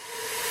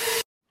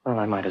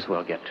I might as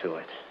well get to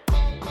it.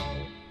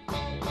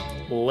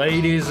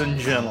 Ladies and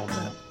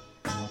gentlemen,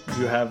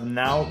 you have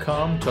now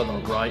come to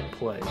the right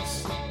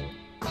place.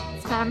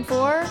 It's time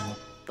for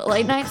the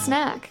late night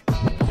snack.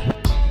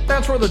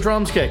 That's where the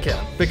drums kick in,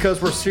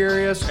 because we're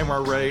serious and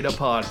we're ready to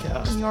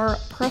podcast. You're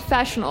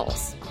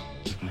professionals.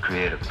 We can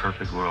create a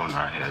perfect world in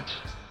our heads.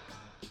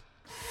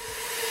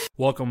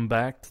 Welcome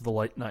back to the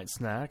late night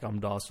snack. I'm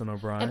Dawson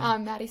O'Brien. And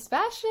I'm Maddie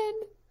Sebastian.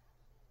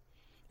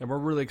 And we're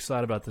really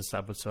excited about this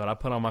episode. I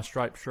put on my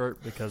striped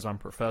shirt because I'm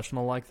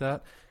professional like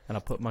that, and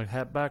I put my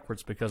hat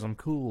backwards because I'm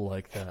cool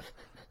like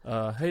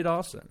that. Hey,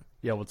 Dawson.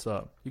 Yeah, what's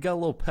up? You got a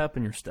little pep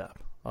in your step.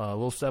 A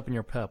little step in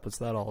your pep. What's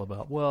that all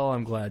about? Well,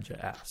 I'm glad you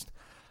asked.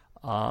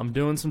 I'm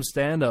doing some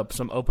stand-up,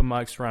 some open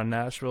mics around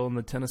Nashville and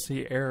the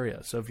Tennessee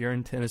area. So if you're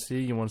in Tennessee,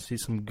 you want to see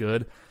some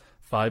good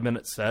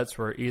 5-minute sets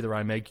where either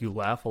I make you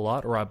laugh a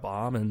lot or I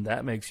bomb and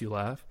that makes you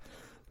laugh,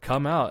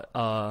 come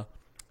out.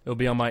 It'll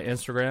be on my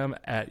Instagram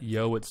at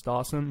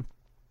YoIt'sDawson.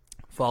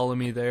 Follow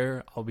me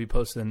there. I'll be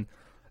posting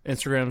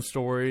Instagram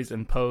stories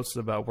and posts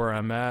about where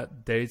I'm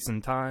at, dates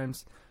and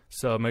times.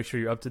 So make sure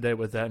you're up to date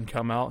with that and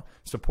come out,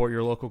 support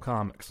your local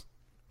comics.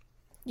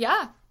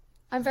 Yeah,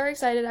 I'm very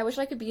excited. I wish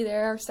I could be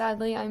there.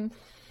 Sadly, I'm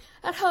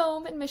at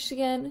home in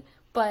Michigan,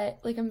 but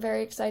I'm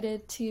very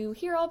excited to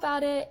hear all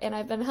about it. And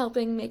I've been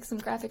helping make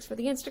some graphics for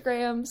the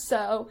Instagram,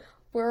 so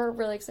we're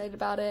really excited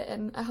about it,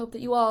 and I hope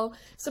that you all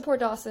support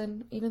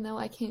Dawson, even though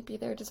I can't be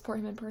there to support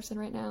him in person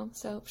right now.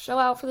 So show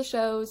out for the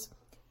shows,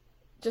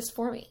 just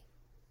for me.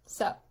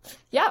 So,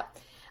 yeah.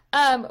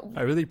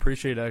 I really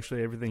appreciate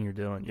actually everything you're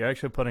doing. You're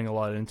actually putting a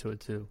lot into it,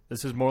 too.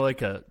 This is more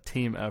like a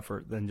team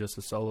effort than just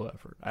a solo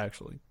effort,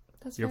 actually.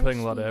 You're putting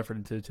a lot of effort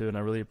into it, too, and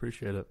I really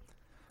appreciate it.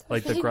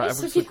 The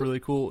graphics look really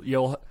cool.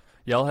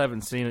 Y'all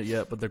haven't seen it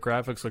yet, but the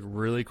graphics look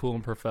really cool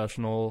and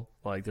professional.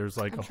 There's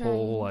a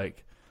whole,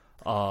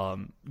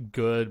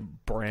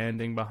 good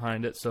branding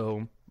behind it,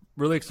 so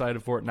really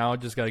excited for it. Now I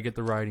just got to get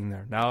the writing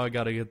there. Now I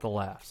got to get the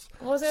laughs.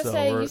 I was going to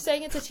say, you're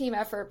saying it's a team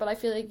effort, but I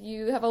feel like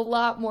you have a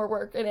lot more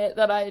work in it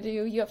than I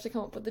do. You have to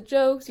come up with the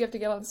jokes, you have to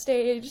get on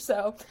stage,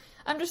 so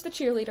I'm just the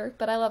cheerleader,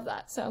 but I love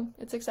that, so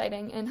it's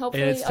exciting, and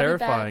hopefully and it's I'll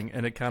terrifying, be back.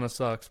 And it kind of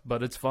sucks,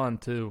 but it's fun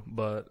too,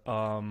 but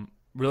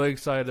really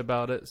excited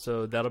about it,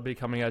 so that'll be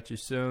coming at you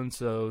soon,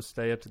 so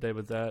stay up to date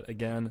with that.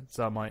 Again, it's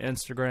on my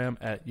Instagram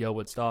at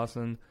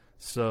YoIt'sDawson,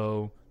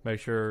 so make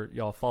sure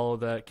y'all follow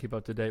that, keep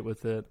up to date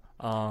with it,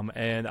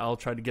 and I'll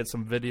try to get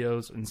some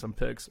videos and some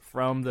pics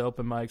from the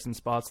open mics and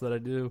spots that I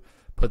do,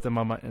 put them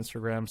on my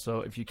Instagram,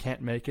 so if you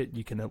can't make it,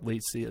 you can at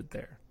least see it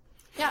there.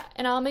 Yeah,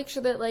 and I'll make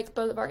sure that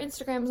both of our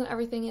Instagrams and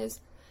everything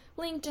is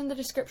linked in the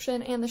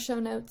description and the show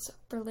notes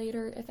for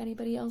later if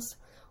anybody else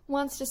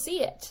wants to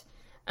see it.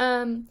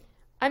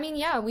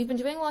 We've been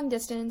doing long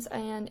distance,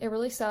 and it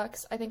really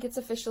sucks. I think it's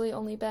officially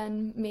only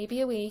been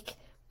maybe a week,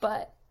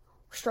 but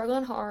we're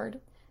struggling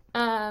hard.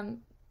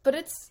 But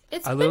it's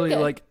I literally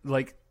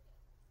like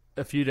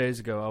a few days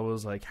ago I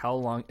was like, how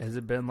long has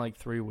it been?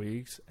 3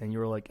 weeks? And you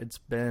were like, it's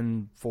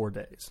been 4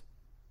 days.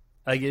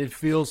 It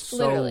feels so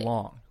literally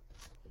long.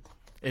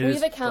 We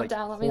have a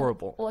countdown.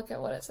 Horrible. Let me look at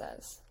what it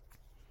says.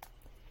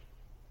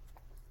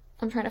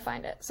 I'm trying to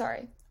find it.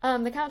 Sorry.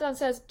 The countdown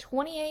says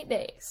 28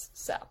 days.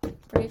 So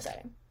pretty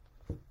exciting.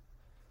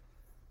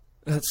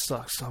 That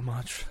sucks so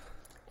much.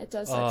 It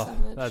does suck so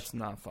much. That's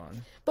not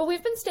fun. But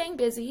we've been staying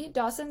busy.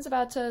 Dawson's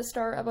about to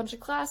start a bunch of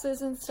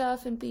classes and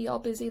stuff and be all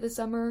busy this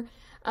summer.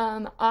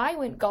 I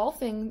went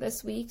golfing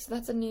this week, so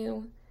that's a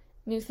new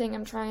thing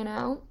I'm trying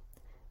out.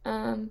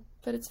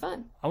 But it's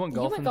fun. I went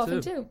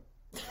golfing, too.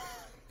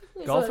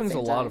 Golfing's a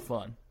lot of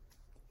fun.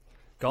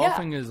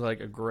 Golfing is a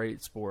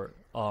great sport.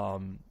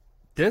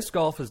 Disc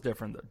golf is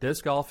different though.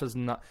 Disc golf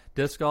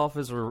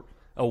is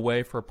a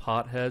way for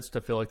potheads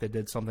to feel like they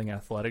did something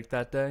athletic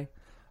that day.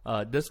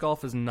 Disc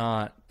golf is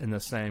not in the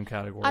same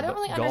category. I don't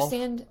really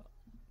understand.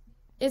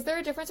 Is there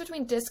a difference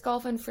between disc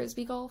golf and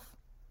frisbee golf?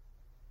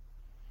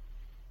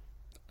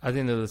 I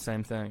think they're the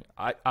same thing.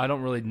 I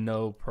don't really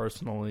know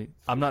personally.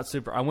 I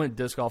went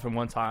disc golfing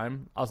one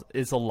time.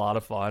 It's a lot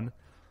of fun.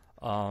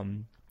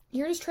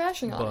 You're just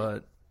trashing on it.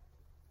 But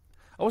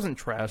I wasn't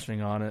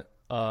trashing on it.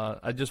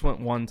 I just went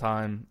one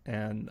time,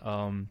 and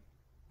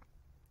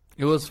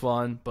it was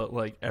fun, but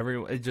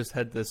it just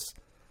had this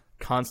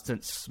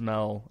constant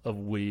smell of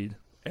weed.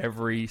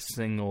 Every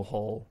single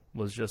hole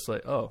was just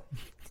oh,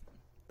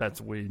 that's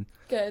weed.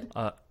 Good.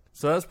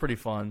 So that's pretty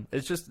fun.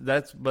 It's just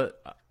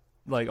but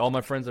all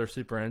my friends are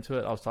super into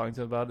it. I was talking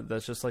to them about it.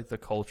 That's just the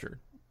culture.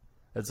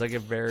 It's a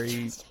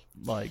very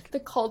the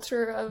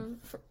culture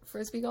of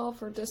frisbee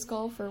golf or disc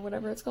golf or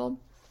whatever it's called.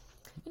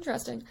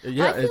 Interesting.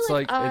 Yeah, it's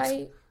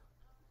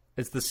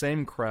it's the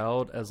same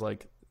crowd as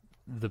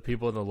the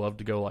people that love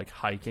to go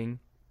hiking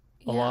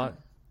a lot.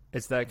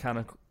 It's that kind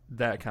of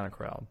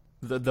crowd.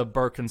 The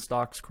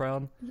Birkenstocks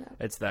crowd. Yeah.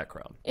 It's that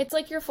crowd. It's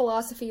your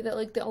philosophy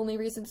that the only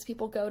reasons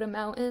people go to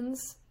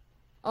mountains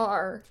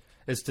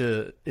is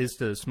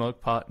to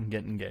smoke pot and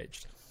get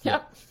engaged.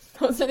 Yep.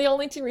 Those are the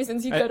only two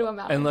reasons you go to a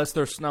mountain. Unless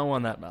there's snow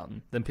on that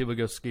mountain, then people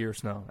go ski or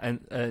snow,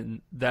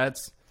 and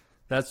that's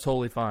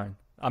totally fine.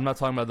 I'm not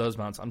talking about those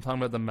mountains. I'm talking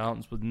about the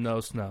mountains with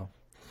no snow.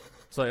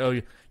 It's like,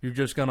 oh, you're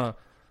just gonna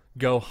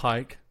go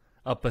hike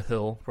up a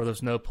hill where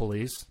there's no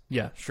police?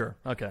 Yeah, sure,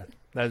 okay.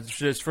 That's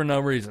just for no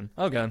reason.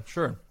 Okay,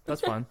 sure,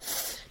 that's fine.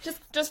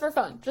 just for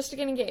fun, just to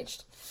get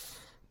engaged.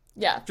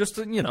 Yeah. Just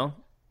to,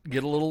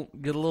 get a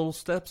little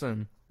steps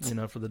in,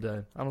 for the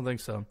day. I don't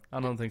think so.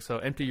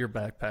 Empty your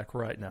backpack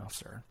right now,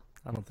 sir.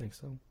 I don't think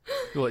so.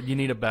 What, you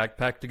need a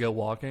backpack to go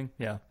walking?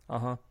 Yeah.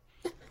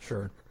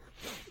 Sure.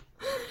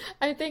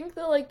 I think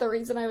that the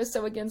reason I was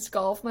so against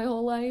golf my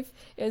whole life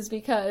is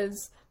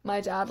because my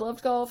dad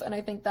loved golf, and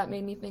I think that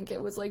made me think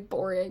it was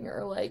boring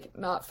or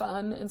not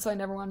fun, and so I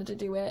never wanted to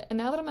do it. And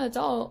now that I'm an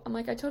adult, I'm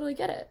I totally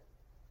get it.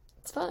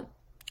 It's fun.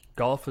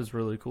 Golf is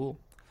really cool.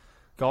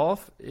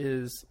 Golf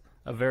is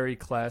a very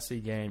classy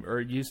game, or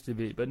it used to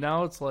be, but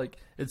now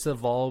it's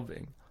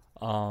evolving.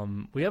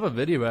 We have a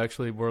video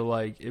actually where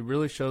it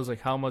really shows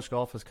how much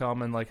golf has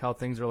come and how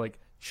things are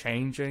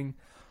changing.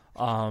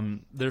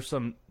 There's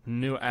some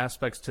new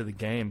aspects to the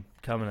game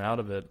coming out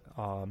of it.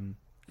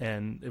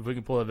 And if we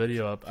can pull that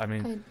video up, I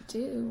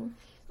do.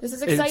 This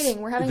is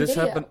exciting. We're having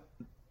video for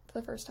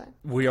the first time.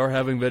 We are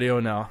having video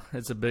now.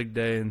 It's a big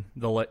day in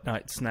the late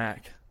night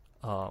snack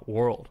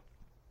world.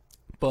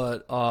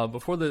 But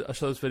before I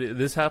show this video,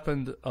 this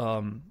happened,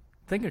 I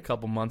think a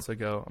couple months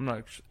ago. I'm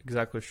not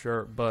exactly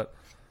sure, but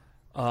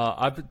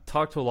I've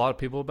talked to a lot of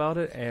people about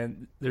it,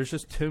 and there's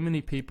just too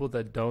many people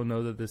that don't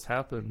know that this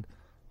happened.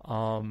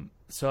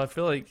 So I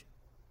feel like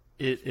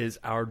it is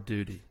our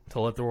duty to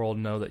let the world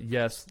know that,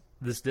 yes,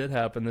 this did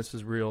happen, this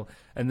is real,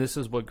 and this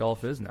is what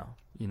golf is now.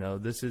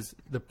 This is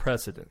the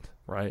precedent,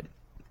 right?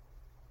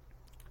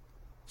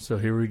 So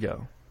here we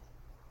go.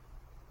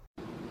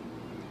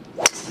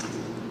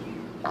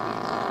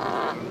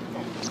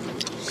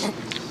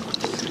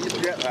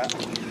 Get that.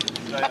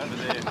 Stay over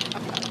there.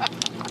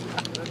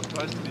 That's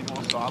supposed to be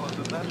more silent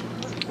than that.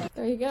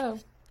 There you go.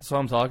 That's what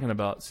I'm talking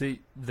about.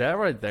 See, that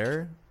right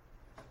there,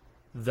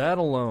 that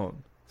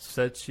alone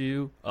sets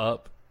you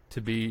up to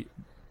be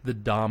the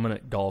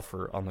dominant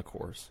golfer on the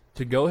course.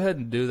 To go ahead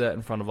and do that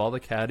in front of all the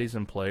caddies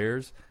and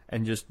players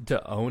and just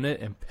to own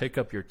it and pick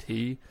up your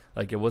tee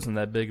like it wasn't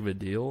that big of a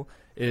deal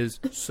is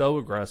so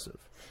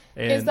aggressive.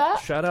 And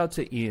shout out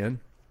to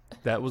Ian.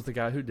 That was the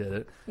guy who did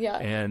it. Yeah.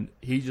 And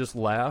he just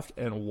laughed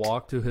and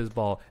walked to his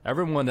ball.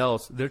 Everyone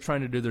else, they're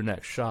trying to do their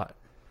next shot,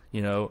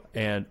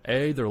 and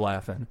A, they're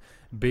laughing.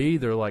 B,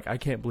 they're like, I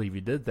can't believe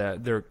you did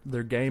that.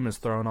 Their game is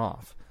thrown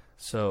off.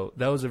 So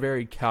that was a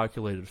very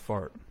calculated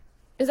fart.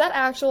 Is that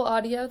actual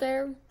audio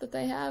there that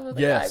they have? Of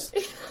the yes.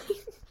 guy?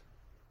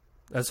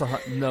 That's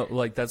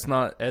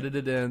not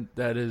edited in.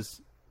 That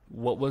is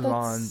what was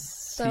on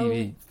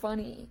TV. So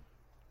funny.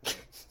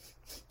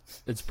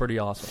 It's pretty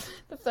awesome.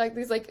 The fact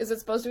that he's is it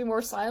supposed to be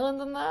more silent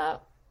than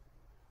that?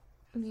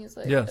 And he's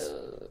like, yes.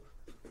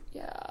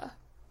 Yeah.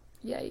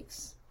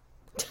 Yikes.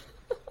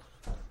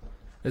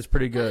 It's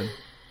pretty good.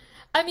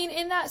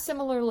 In that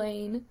similar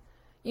lane,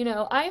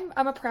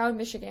 I'm a proud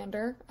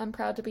Michigander. I'm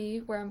proud to be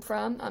where I'm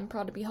from. I'm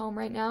proud to be home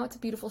right now. It's a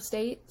beautiful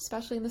state,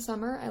 especially in the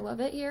summer. I love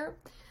it here.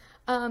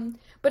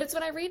 But it's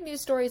when I read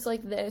news stories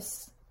like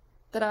this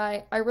that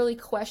I really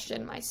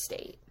question my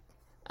state.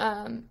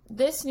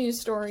 This news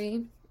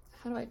story,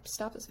 how do I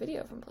stop this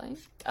video from playing?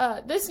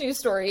 This news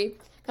story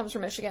comes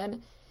from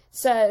Michigan.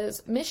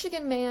 Says,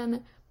 Michigan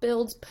man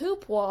builds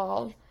poop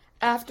wall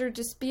after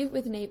dispute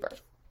with neighbor.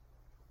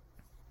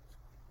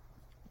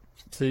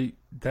 See,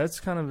 that's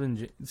kind of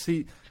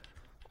see,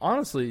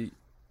 honestly,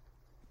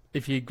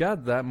 if you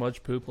got that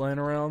much poop laying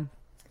around,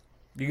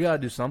 you gotta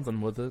do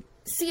something with it.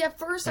 See, at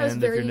first I was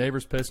and very... if your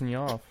neighbor's pissing you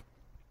off,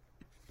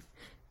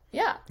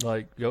 yeah,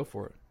 go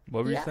for it.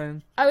 What were you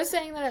saying? I was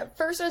saying that at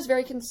first I was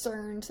very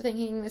concerned,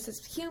 thinking this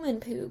is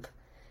human poop,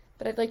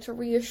 but I'd like to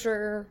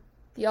reassure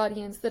the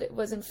audience that it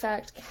was in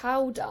fact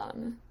cow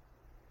dung.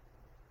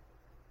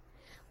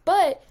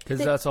 But because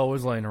that's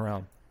always laying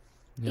around.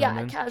 You know what I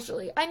mean?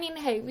 Casually.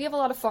 Hey, we have a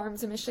lot of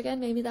farms in Michigan.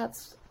 Maybe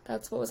that's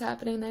what was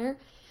happening there.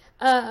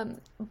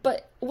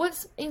 But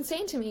what's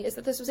insane to me is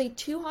that this was a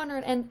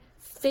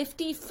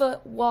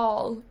 250-foot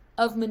wall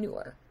of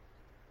manure.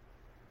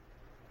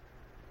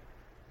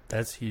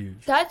 That's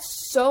huge. That's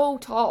so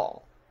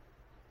tall.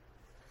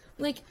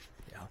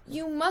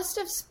 You must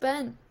have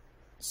spent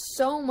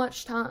so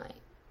much time.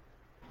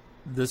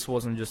 This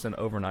wasn't just an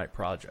overnight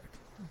project.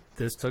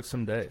 This took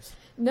some days.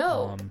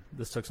 No.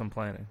 This took some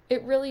planning.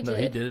 It really did. No,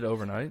 he did it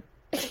overnight?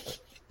 Is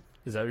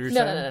that what you're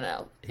saying?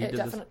 No.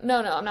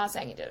 No, I'm not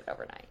saying he did it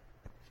overnight.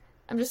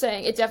 I'm just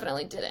saying it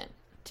definitely didn't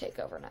take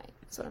overnight.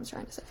 That's what I'm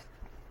trying to say.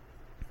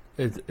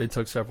 It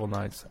took several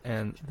nights,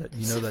 and that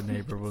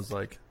neighbor was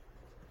like,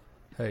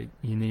 "Hey,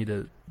 you need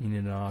to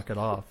knock it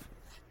off."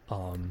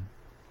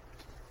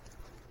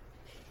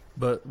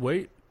 But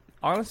wait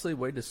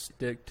to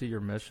stick to your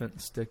mission,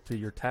 stick to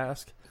your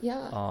task.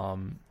 Yeah.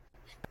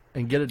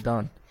 And get it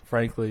done.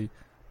 Frankly,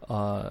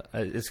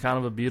 it's kind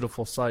of a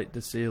beautiful sight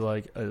to see.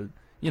 I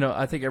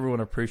think everyone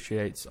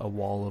appreciates a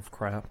wall of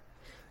crap.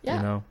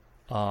 Yeah.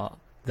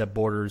 That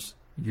borders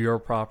your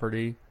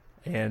property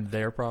and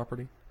their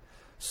property.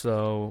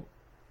 So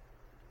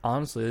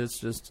honestly,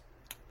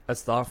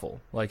 that's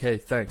thoughtful. Like, hey,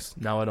 thanks.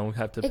 Now I don't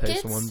have to pay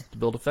someone to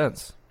build a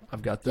fence.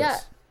 I've got this. Yeah.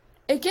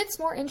 It gets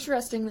more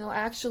interesting, though,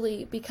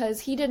 actually,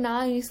 because he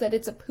denies that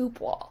it's a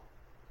poop wall.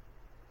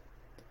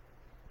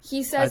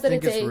 He says that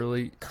it's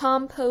a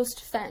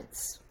compost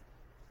fence.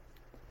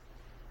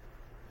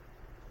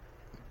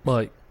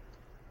 Like,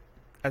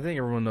 I think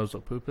everyone knows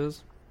what poop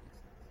is,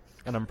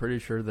 and I'm pretty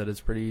sure that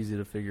it's pretty easy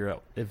to figure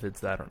out if it's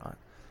that or not.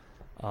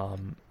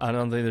 I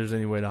don't think there's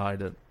any way to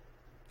hide it.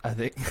 I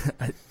think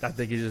I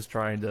think he's just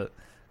trying to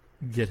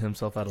get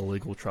himself out of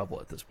legal trouble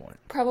at this point.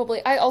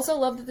 Probably. I also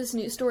love that this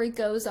news story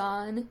goes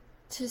on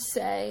to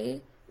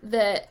say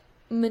that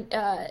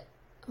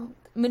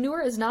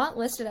manure is not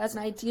listed as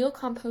an ideal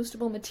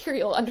compostable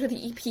material under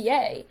the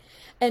EPA.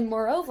 And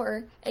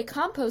moreover, a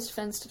compost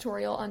fence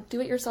tutorial on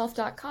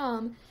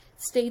doityourself.com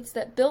states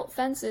that built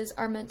fences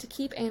are meant to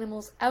keep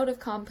animals out of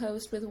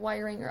compost with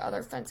wiring or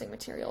other fencing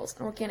materials.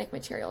 An organic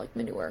material like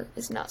manure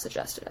is not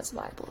suggested as a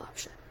viable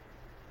option.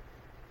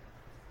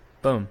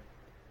 Boom.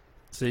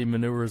 See,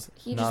 manure is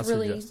not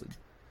suggested.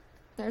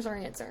 There's our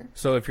answer.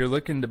 So if you're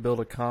looking to build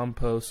a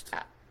compost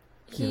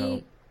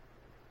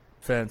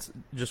fence,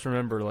 just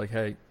remember, like,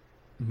 hey,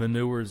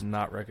 manure is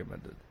not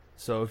recommended.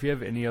 So if you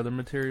have any other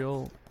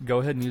material, go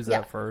ahead and use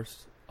that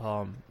first.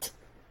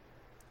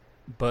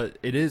 But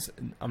it is,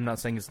 I'm not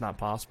saying it's not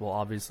possible.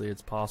 Obviously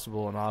it's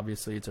possible, and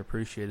obviously it's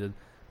appreciated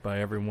by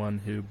everyone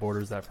who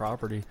borders that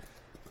property.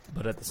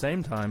 But at the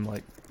same time,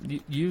 like,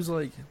 use,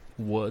 like,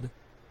 wood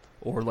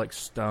or, like,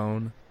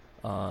 stone,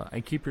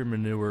 and keep your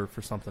manure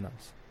for something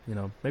else. You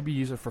know, maybe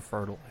use it for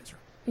fertilizer.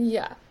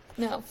 Yeah,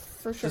 no,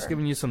 for sure. Just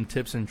giving you some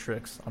tips and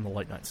tricks on the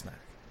late night snack.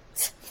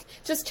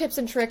 Just tips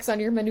and tricks on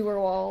your manure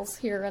walls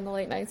here on the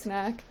late night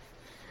snack.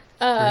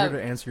 We're here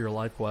to answer your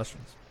life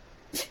questions.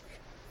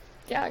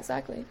 Yeah,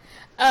 exactly.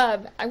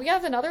 We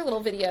have another little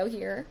video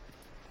here.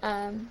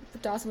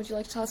 Dawson, would you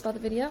like to tell us about the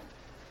video?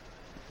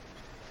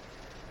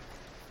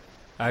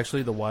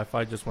 Actually, the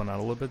Wi-Fi just went out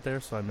a little bit there,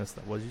 so I missed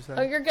that. What did you say?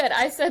 Oh, you're good.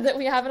 I said that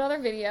we have another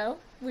video.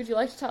 Would you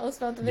like to tell us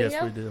about the video?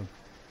 Yes, we do.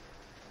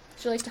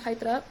 Would you like to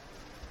hype it up?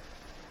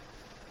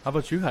 How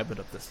about you hype it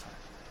up this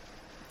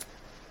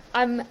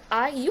time?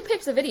 You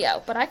picked the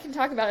video, but I can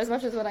talk about as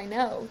much as what I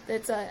know.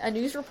 It's a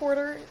news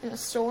reporter in a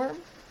storm.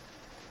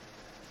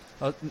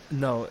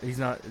 No, he's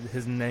not.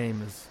 His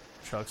name is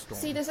Chuck Storm.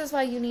 See, this is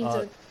why you need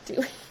to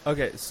do it.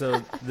 Okay,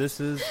 so this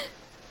is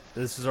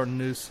our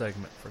news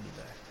segment for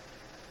today.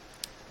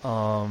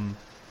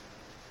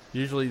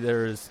 Usually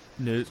there is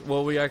news.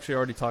 Well, we actually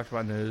already talked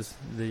about news.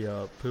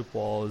 The poop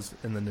wall is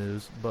in the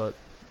news, but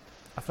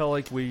I felt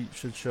like we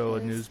should show a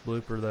news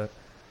blooper that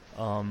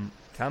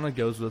kind of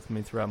goes with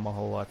me throughout my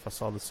whole life. I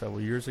saw this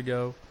several years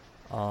ago.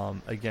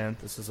 Again,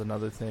 this is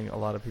another thing a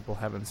lot of people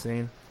haven't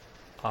seen,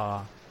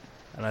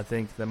 and I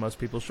think that most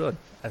people should.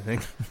 I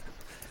think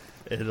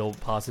it'll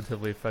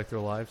positively affect their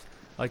lives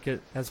like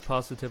it has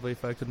positively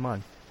affected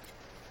mine.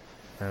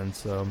 And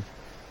so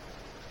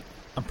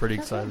I'm pretty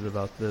excited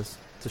about this,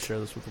 to share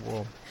this with the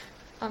world.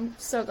 I'm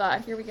so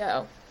glad. Here we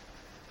go.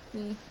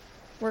 Let me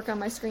work on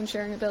my screen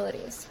sharing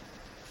abilities.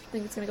 I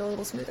think it's going to go a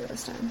little smoother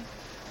this time.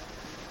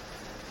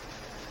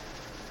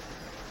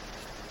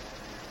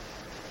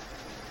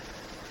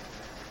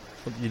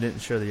 You didn't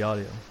share the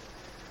audio.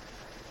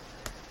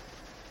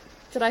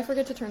 Did I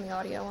forget to turn the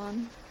audio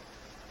on?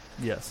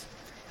 Yes.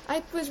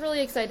 I was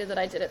really excited that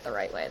I did it the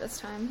right way this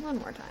time. One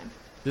more time.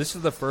 This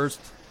is the first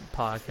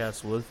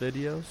podcast with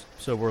videos,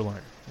 so we're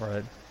learning,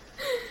 right?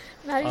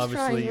 Maddie's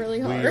trying really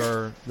hard. We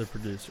are the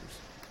producers.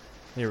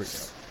 Here we go.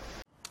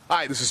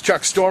 Hi, this is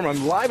Chuck Storm.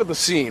 I'm live at the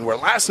scene where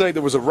last night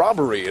there was a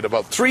robbery at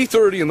about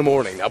 3:30 in the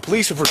morning. Now,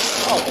 police have...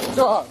 Oh,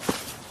 God!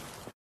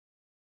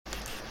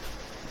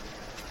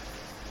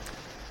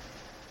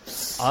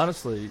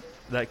 Honestly,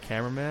 that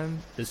cameraman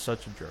is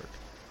such a jerk.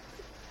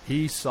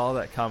 He saw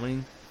that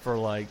coming for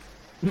like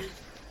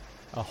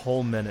a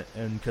whole minute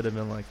and could have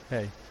been like,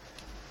 hey,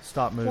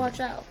 stop moving.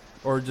 Watch out.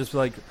 Or just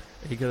like,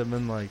 he could have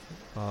been like,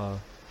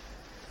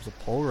 there's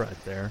a pole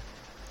right there.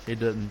 He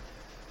didn't.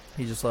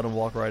 He just let him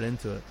walk right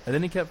into it. And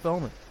then he kept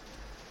filming.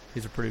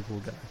 He's a pretty cool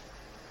guy.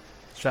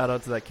 Shout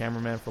out to that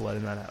cameraman for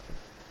letting that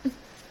happen.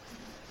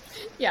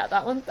 Yeah,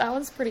 that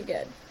one's pretty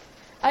good.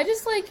 I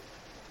just like...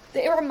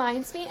 It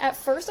reminds me, at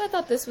first I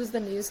thought this was the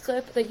news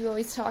clip that you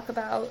always talk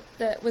about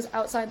that was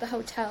outside the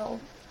hotel,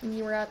 and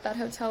you were at that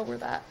hotel where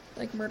that,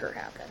 like, murder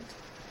happened.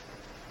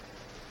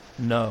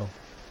 No.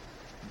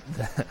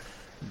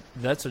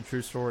 That's a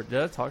true story.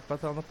 Did I talk about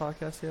that on the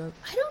podcast yet?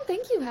 I don't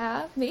think you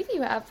have. Maybe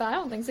you have, but I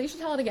don't think so. You should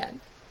tell it again.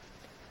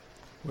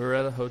 We were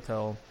at a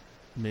hotel,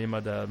 me and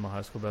my dad, my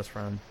high school best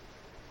friend,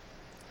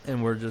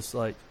 and we're just,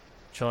 like,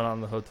 chilling out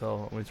in the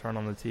hotel, and we turn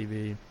on the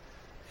TV,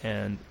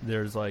 and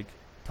there's, like,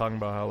 talking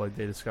about how, like,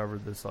 they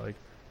discovered this, like,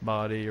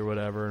 body or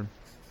whatever,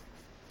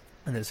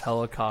 and this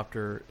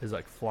helicopter is,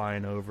 like,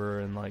 flying over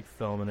and, like,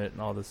 filming it and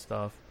all this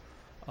stuff,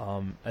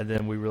 and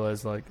then we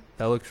realized, like,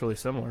 that looks really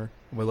similar,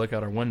 and we look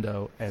out our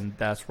window, and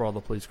that's where all the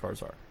police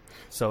cars are.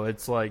 So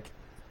it's, like,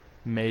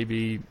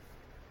 maybe,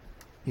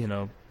 you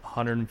know,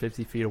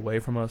 150 feet away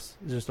from us.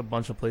 There's just a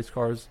bunch of police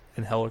cars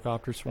and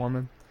helicopters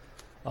swarming.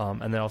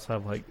 And they also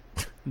have, like,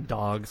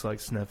 dogs,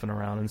 like, sniffing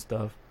around and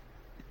stuff.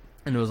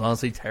 And it was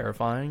honestly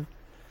terrifying.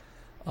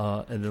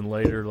 And then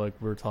later, like,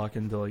 we were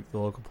talking to, like, the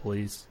local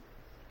police.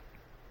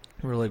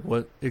 We were like,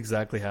 what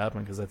exactly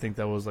happened? Because I think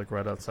that was, like,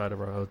 right outside of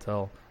our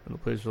hotel. And the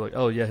police were like,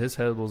 oh, yeah, his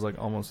head was, like,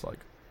 almost, like,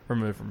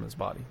 removed from his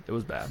body. It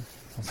was bad.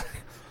 I was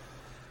like,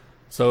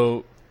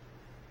 so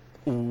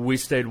we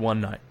stayed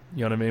one night.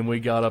 You know what I mean? We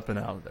got up and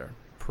out of there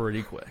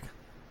pretty quick.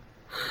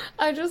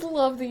 I just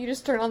love that you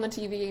just turn on the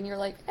TV and you're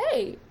like,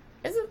 hey,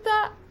 isn't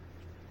that...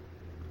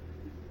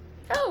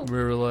 Oh. We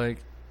were like,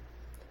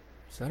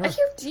 is that our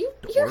do you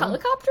hear door?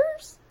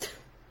 helicopters?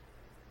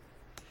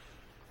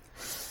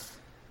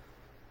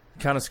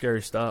 Kind of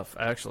scary stuff,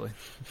 actually.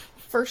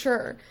 For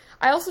sure.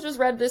 I also just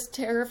read this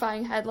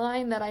terrifying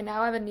headline that I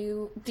now have a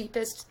new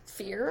deepest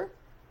fear.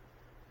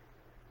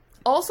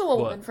 Also a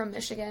woman from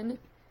Michigan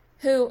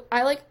who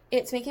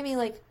it's making me,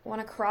 like,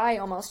 want to cry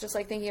almost just,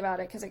 like, thinking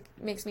about it because it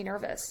makes me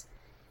nervous.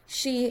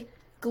 She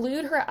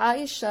glued her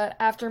eyes shut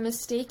after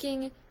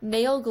mistaking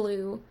nail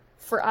glue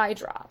for eye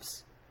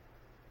drops.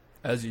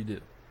 As you do.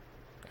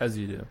 As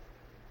you do.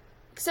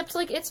 Except,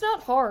 like, it's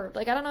not hard.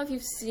 Like, I don't know if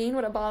you've seen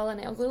what a bottle of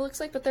nail glue looks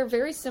like, but they're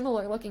very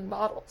similar looking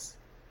bottles.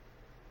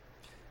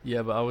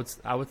 Yeah, but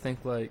I would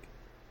think, like,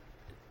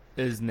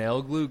 is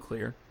nail glue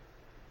clear?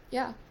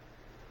 Yeah.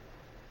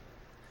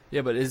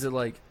 Yeah, but is it,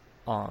 like,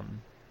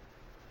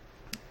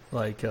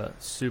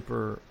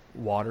 super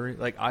watery?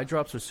 Like, eye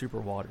drops are super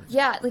watery.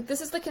 Yeah, like, this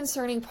is the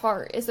concerning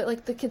part, is that,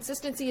 like, the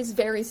consistency is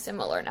very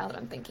similar now that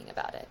I'm thinking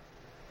about it.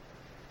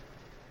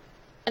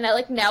 And I,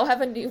 like, now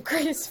have a new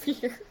greatest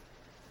fear.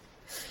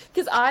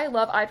 Because I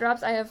love eye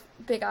drops. I have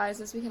big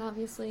eyes, as we can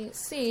obviously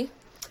see.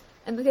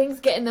 And the things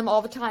get in them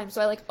all the time,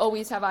 so I, like,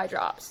 always have eye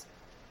drops.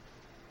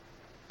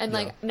 And,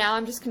 like, now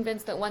I'm just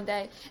convinced that one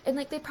day... And,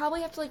 like, they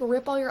probably have to, like,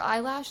 rip all your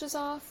eyelashes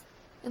off.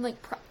 And, like...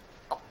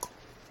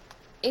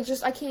 It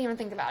just... I can't even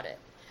think about it.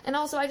 And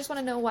also, I just want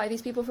to know why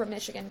these people from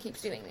Michigan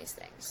keeps doing these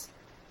things.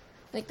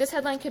 Like, this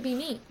headline could be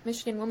me.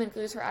 Michigan woman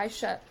glues her eyes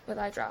shut with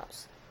eye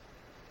drops.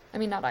 I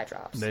mean, not eye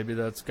drops. Maybe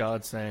that's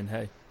God saying,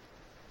 hey,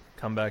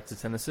 come back to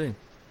Tennessee.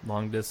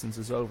 Long distance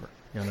is over.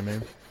 You know what I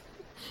mean?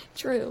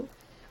 True.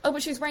 Oh,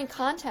 but she was wearing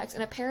contacts,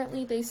 and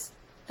apparently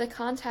the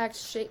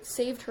contacts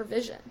saved her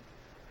vision.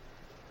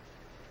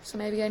 So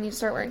maybe I need to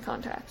start wearing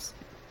contacts.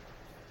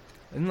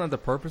 Isn't that the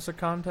purpose of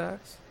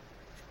contacts?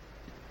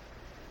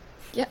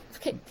 Yeah,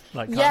 okay.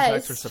 Like,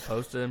 contacts yes. are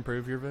supposed to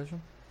improve your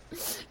vision?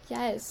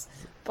 Yes,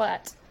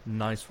 but...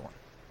 Nice one.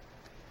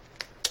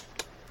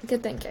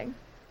 Good thinking.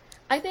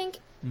 I think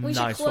we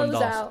Nice should one,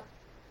 close Dawson. out...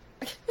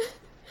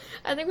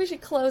 I think we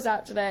should close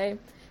out today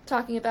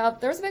talking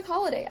about... There was a big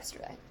holiday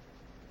yesterday.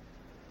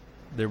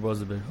 There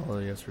was a big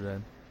holiday yesterday.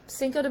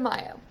 Cinco de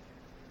Mayo.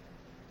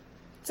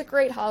 It's a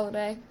great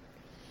holiday.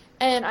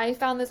 And I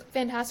found this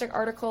fantastic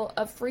article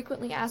of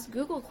frequently asked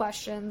Google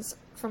questions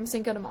from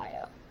Cinco de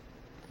Mayo.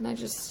 And I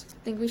just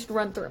think we should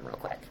run through them real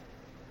quick.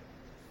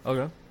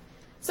 Okay.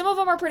 Some of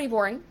them are pretty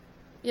boring.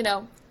 You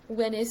know,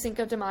 when is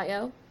Cinco de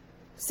Mayo?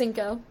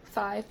 Cinco,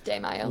 5 de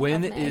Mayo.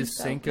 When of May, is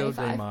so Cinco May de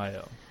 5.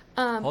 Mayo?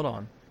 Hold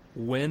on.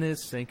 When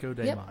is Cinco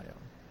de Yep. Mayo?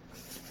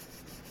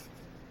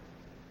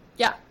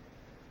 Yeah.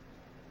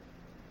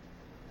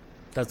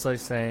 That's like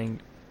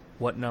saying,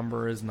 what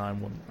number is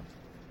 911?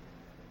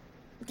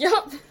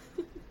 Yep.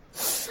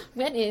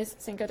 When is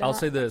Cinco de Mayo? I'll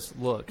say this.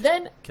 Look.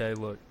 Then... Okay,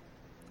 look.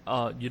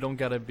 You don't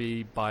gotta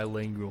be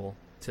bilingual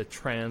to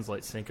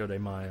translate Cinco de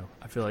Mayo.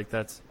 I feel like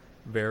that's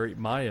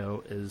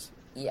Mayo is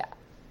Yeah.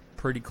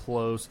 pretty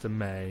close to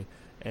May.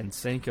 And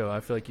Cinco, I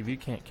feel like if you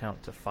can't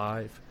count to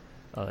 5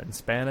 in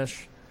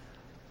Spanish,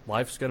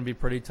 life's going to be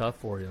pretty tough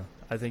for you.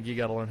 I think you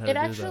got to learn how to do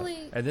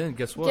actually that. And then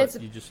guess what? gets-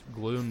 You just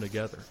glue them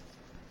together.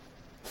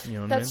 You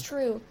know what That's I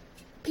mean? true.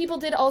 People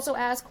did also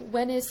ask,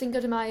 when is Cinco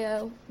de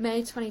Mayo,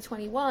 May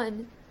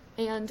 2021,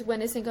 and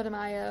when is Cinco de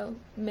Mayo,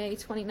 May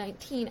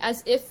 2019,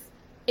 as if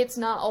it's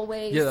not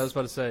always... Yeah, I was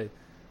about to say,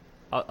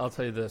 I'll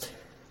tell you this.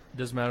 It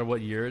doesn't matter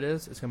what year it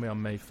is, it's going to be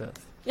on May 5th.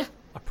 Yeah.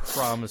 I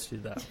promise you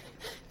that.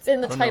 It's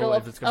in the I don't title know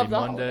of if it's going to be the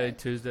Monday, holiday.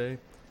 Tuesday.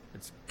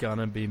 It's going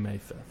to be May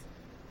 5th.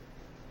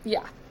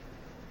 Yeah.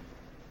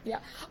 Yeah.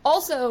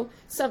 Also,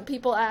 some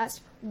people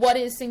asked, what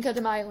is Cinco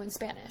de Mayo in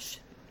Spanish?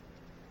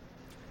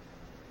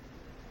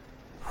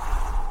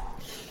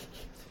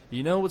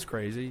 You know what's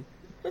crazy?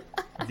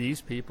 These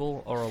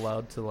people are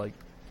allowed to, like,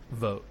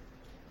 vote.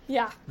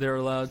 Yeah. They're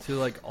allowed to,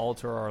 like,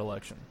 alter our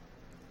election.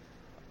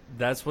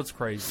 That's what's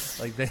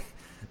crazy. Like,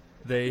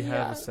 they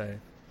have Yeah. a say.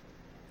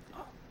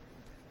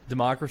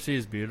 Democracy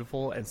is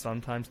beautiful and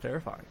sometimes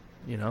terrifying,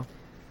 you know?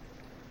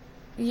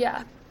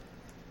 Yeah.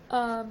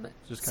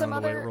 It's just Some kind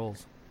of the way other- it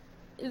rolls.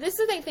 This,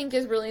 I think,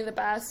 is really the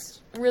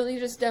best. Really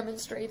just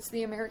demonstrates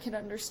the American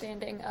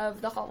understanding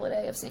of the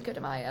holiday of Cinco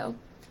de Mayo.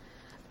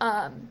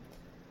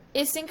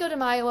 Is Cinco de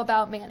Mayo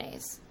about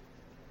mayonnaise?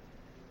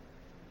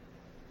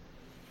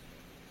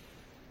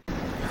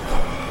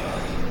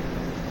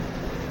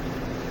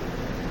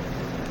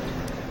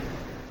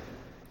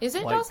 Is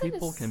it, White Dawson?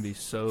 people can be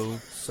so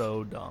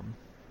dumb.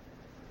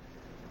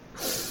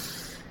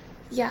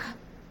 Yeah,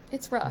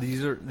 it's rough.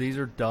 These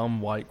are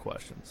dumb white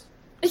questions.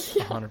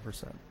 Yeah.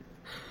 100%.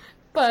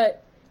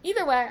 But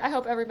either way, I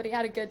hope everybody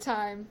had a good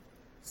time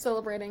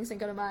celebrating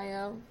Cinco de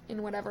Mayo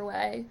in whatever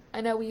way.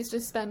 I know we used to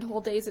spend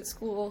whole days at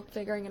school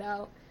figuring it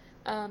out.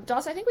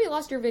 Doss, I think we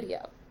lost your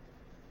video.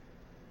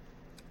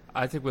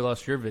 I think we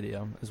lost your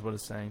video, is what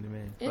it's saying to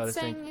me. It's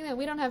saying that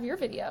we don't have your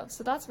video,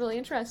 so that's really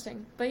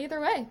interesting. But either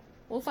way,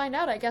 we'll find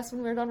out, I guess,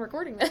 when we're done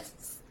recording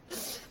this.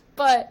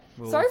 But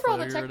sorry for all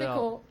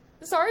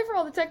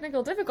the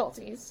technical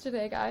difficulties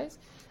today, guys.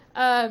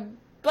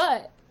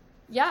 But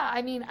yeah,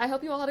 I mean, I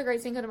hope you all had a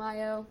great Cinco de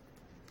Mayo.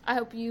 I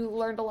hope you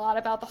learned a lot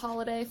about the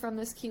holiday from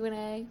this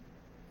Q&A.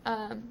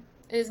 It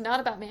is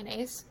not about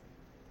mayonnaise,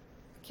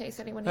 in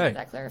case anyone needed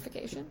that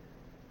clarification.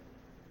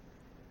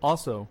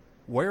 Also,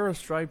 wear a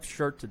striped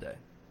shirt today.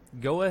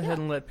 Go ahead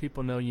and let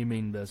people know you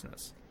mean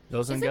business.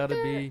 Doesn't got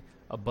to be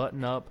a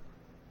button up.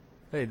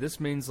 Hey, this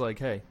means like,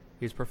 hey,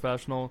 he's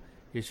professional.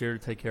 He's here to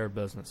take care of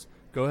business.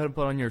 Go ahead and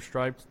put on your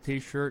striped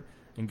t-shirt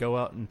and go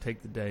out and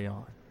take the day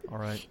on. All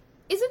right?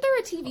 Isn't there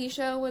a TV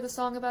show with a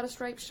song about a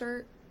striped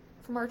shirt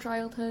from our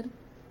childhood?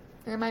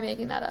 Or am I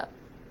making that up?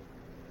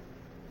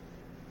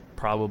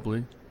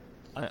 Probably.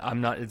 I'm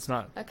not. It's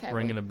not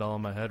ringing a bell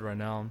in my head right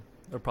now.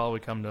 They'll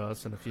probably come to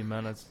us in a few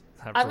minutes.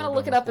 I'm going to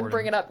look it up and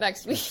bring it up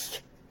next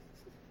week.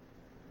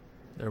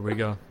 There we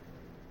go.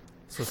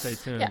 So stay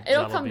tuned. Yeah,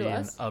 it'll come to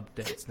us.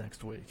 Updates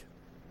next week.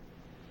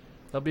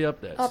 There'll be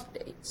updates.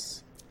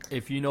 Updates.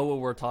 If you know what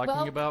we're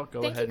talking about,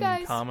 go ahead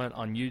and comment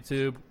on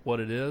YouTube what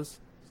it is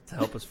to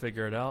help us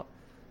figure it out.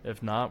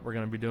 If not, we're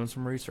going to be doing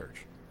some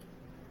research.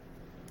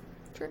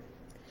 True.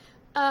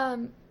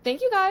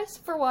 Thank you guys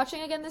for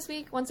watching again this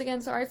week. Once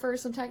again, sorry for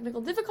some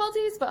technical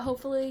difficulties, but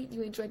hopefully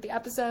you enjoyed the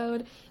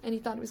episode and you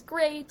thought it was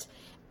great.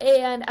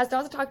 And as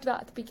Dawson talked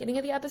about at the beginning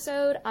of the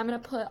episode, I'm going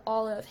to put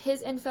all of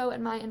his info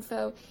and my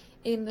info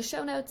in the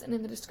show notes and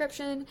in the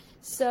description.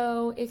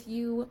 So if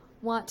you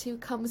want to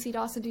come see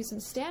Dawson do some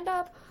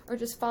stand-up or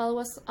just follow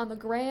us on the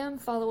gram,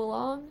 follow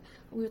along,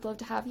 we would love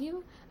to have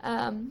you.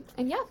 And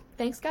yeah,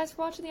 thanks guys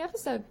for watching the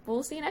episode.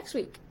 We'll see you next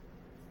week.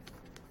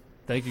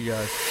 Thank you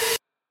guys.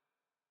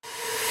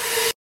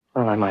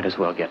 Well, I might as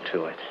well get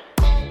to it.